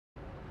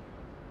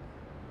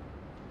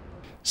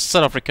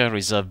South African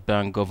Reserve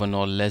Bank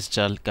Governor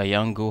Lesetja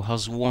Kganyago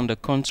has warned the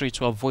country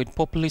to avoid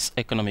populist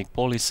economic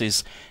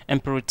policies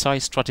and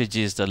prioritize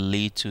strategies that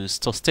lead to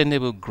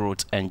sustainable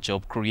growth and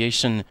job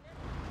creation.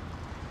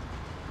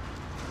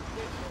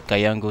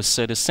 Kganyago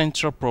said the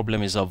central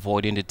problem is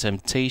avoiding the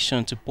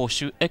temptation to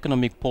pursue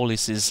economic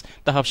policies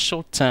that have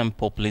short-term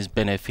populist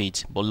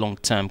benefit but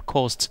long-term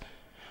cost.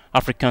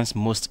 Africa's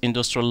most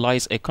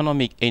industrialized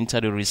economy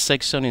entered a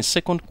recession in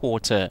second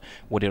quarter,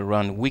 with the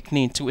rand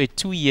weakening to a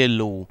two-year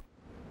low.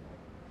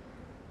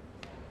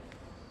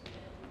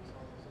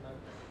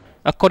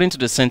 According to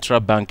the central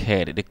bank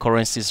head, the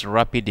currency's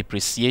rapid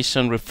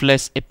depreciation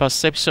reflects a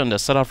perception that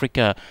South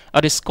Africa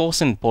are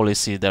discussing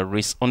policies that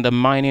risk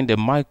undermining the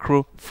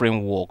micro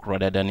framework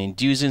rather than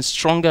inducing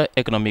stronger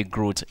economic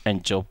growth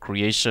and job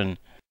creation.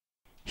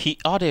 He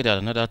added that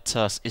another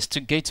task is to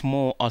get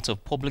more out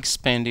of public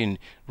spending,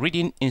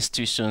 ridding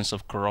institutions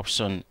of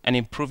corruption, and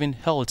improving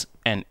health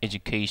and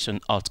education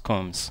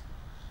outcomes.